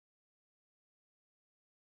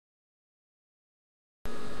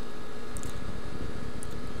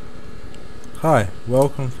Hi,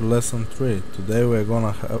 welcome to lesson 3. Today we're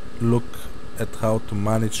gonna look at how to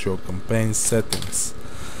manage your campaign settings.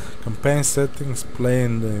 Campaign settings play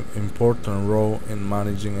an important role in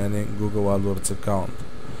managing any Google AdWords account.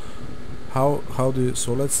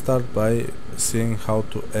 So let's start by seeing how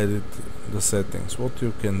to edit the settings. What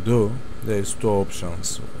you can do, there is two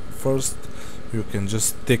options. First, you can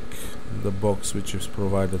just tick the box which is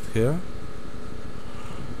provided here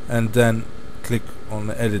and then click on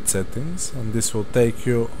the edit settings, and this will take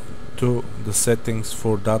you to the settings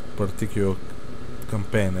for that particular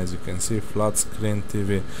campaign. As you can see, flat screen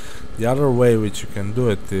TV. The other way which you can do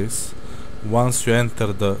it is, once you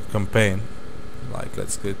enter the campaign, like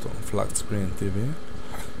let's click on flat screen TV,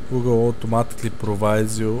 Google automatically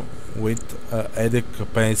provides you with edit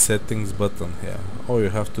campaign settings button here. All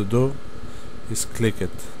you have to do is click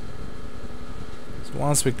it.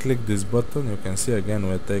 Once we click this button, you can see again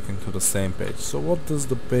we're taken to the same page. So what does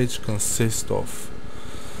the page consist of?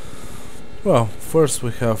 Well, first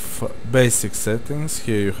we have basic settings.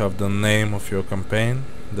 Here you have the name of your campaign,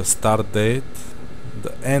 the start date,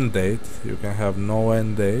 the end date. You can have no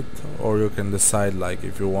end date, or you can decide, like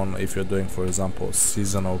if you're doing, for example, a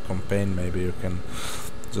seasonal campaign, maybe you can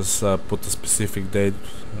just put a specific date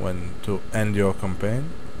when to end your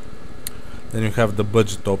campaign. Then you have the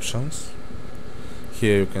budget options.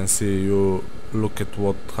 Here you can see you look at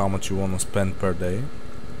how much you want to spend per day.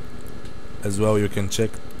 As well, you can check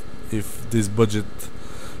if this budget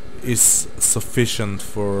is sufficient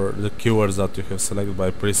for the keywords that you have selected by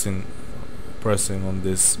pressing on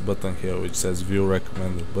this button here which says view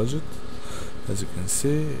recommended budget. As you can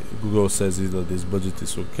see, Google says either this budget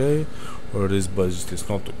is okay or this budget is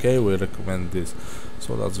not okay, we recommend this.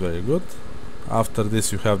 So that's very good. After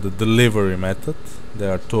this you have the delivery method.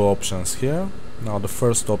 There are two options here. Now the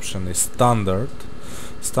first option is standard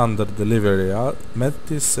delivery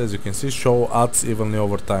method is, as you can see, show ads evenly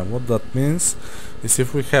over time. What that means is,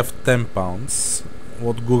 if we have £10,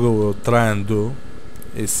 what Google will try and do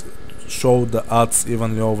is show the ads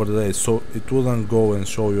evenly over the day, so it wouldn't go and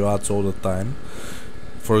show you ads all the time.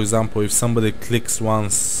 For example, if somebody clicks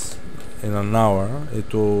once in an hour,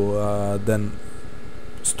 it will then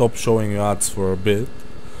stop showing you ads for a bit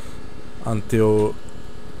until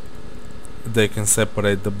they can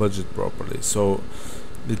separate the budget properly. So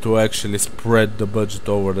it will actually spread the budget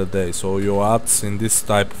over the day. So your ads in this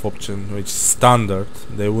type of option, which is standard,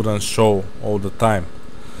 they wouldn't show all the time.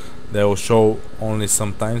 They will show only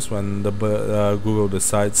sometimes when the Google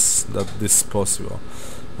decides that this is possible.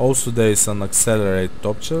 Also, there is an accelerate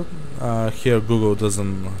option. Here Google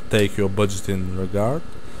doesn't take your budget in regard,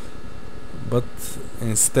 but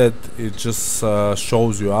instead it just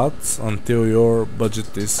shows you ads until your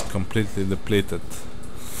budget is completely depleted.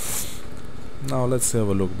 Now let's have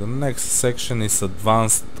a look. The next section is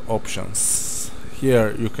advanced options.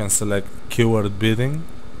 Here you can select keyword bidding.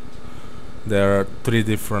 There are three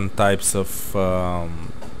different types of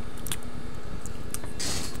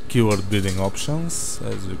keyword bidding options.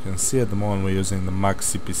 As you can see, at the moment we're using the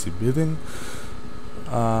max CPC bidding.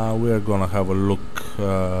 We are gonna have a look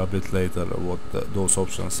a bit later at what those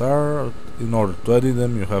options are. In order to edit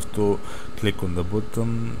them, you have to click on the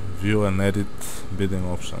button view and edit bidding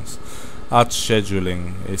options. Ad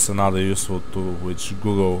scheduling is another useful tool which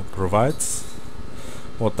Google provides.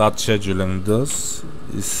 What ad scheduling does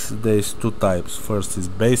is, there is two types. First is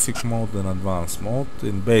basic mode and advanced mode.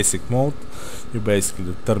 In basic mode, you basically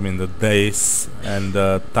determine the days and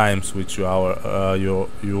the times which you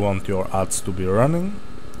want your ads to be running.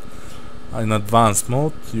 In advanced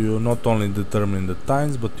mode, you not only determine the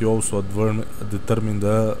times, but you also determine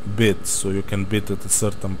the bids. So you can bid at a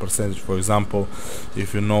certain percentage. For example,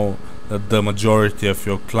 if you know that the majority of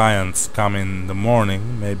your clients come in the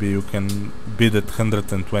morning, maybe you can bid at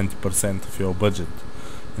 120% of your budget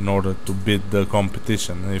in order to beat the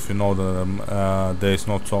competition. And if you know that there is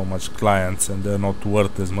not so much clients and they're not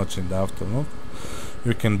worth as much in the afternoon,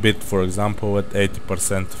 you can bid, for example, at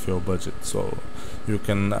 80% of your budget. So you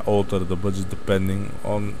can alter the budget depending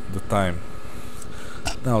on the time.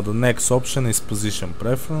 Now the next option is position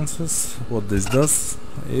preferences. What this does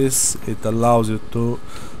is it allows you to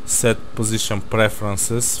set position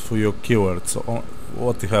preferences for your keywords. So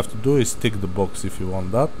what you have to do is tick the box if you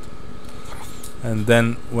want that, and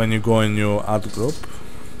then when you go in your ad group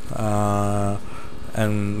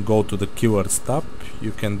and go to the keywords tab,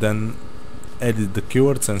 you can then edit the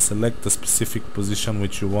keywords and select a specific position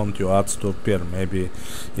which you want your ads to appear. Maybe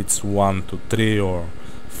it's 1 to 3 or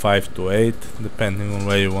 5 to 8, depending on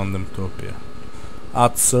where you want them to appear.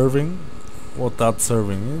 Ad serving. What ad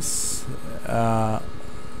serving is,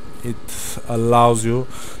 it allows you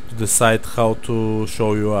to decide how to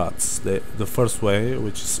show your ads. The first way,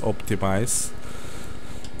 which is optimize.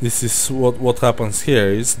 This is what happens here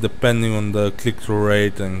is, depending on the click-through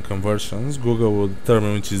rate and conversions, Google will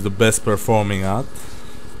determine which is the best performing ad,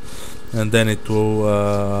 and then it will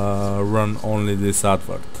run only this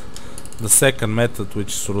advert. The second method,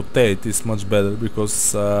 which is rotate, is much better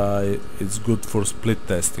because it's good for split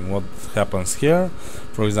testing. What happens here,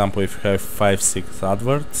 for example, if you have 5-6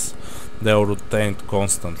 adverts, they will rotate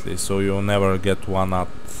constantly, so you'll never get one ad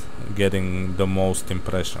getting the most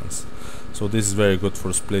impressions. So this is very good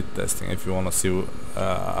for split testing. If you want to see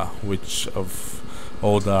which of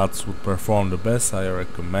all the ads would perform the best, I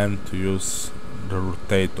recommend to use the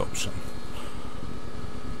rotate option.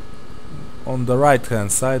 On the right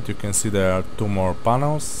hand side you can see there are two more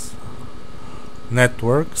panels.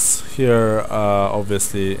 Networks. Here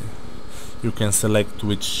obviously you can select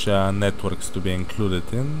which networks to be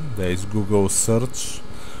included in. There is Google Search,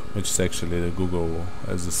 which is actually the Google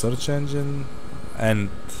as a search engine, and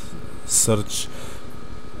Search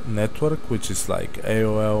Network, which is like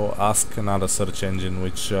AOL, Ask, another search engine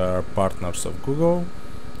which are partners of Google.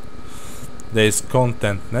 There is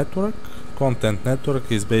Content Network. Content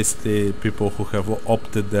Network is basically people who have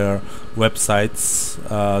opted their websites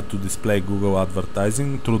to display Google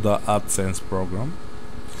advertising through the AdSense program.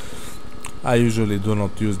 I usually do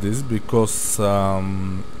not use this because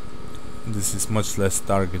this is much less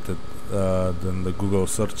targeted than the Google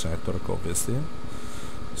Search Network, obviously.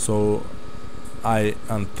 So I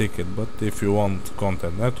untick it, but if you want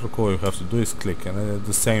Content Network, all you have to do is click, and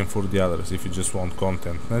the same for the others. If you just want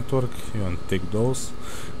Content Network, you untick those.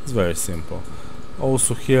 It's very simple.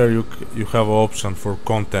 Also here you have an option for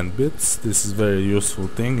content bits. This is very useful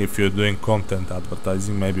thing if you're doing content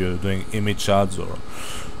advertising. Maybe you're doing image ads or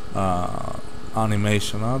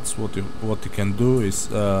animation ads. What you can do is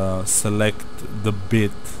select the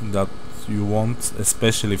bit that you want,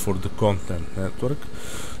 especially for the Content Network.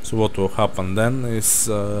 So what will happen then is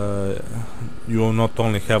you will not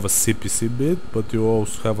only have a CPC bit, but you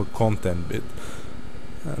also have a content bit,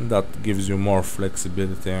 and that gives you more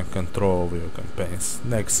flexibility and control over your campaigns.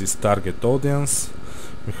 Next is target audience.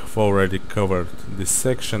 We have already covered this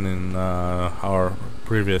section in our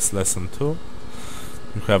previous lesson too.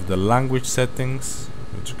 You have the language settings,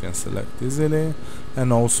 which you can select easily,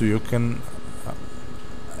 and also you can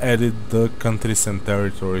edit the countries and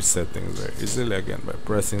territory settings very easily, again by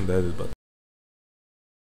pressing the edit button.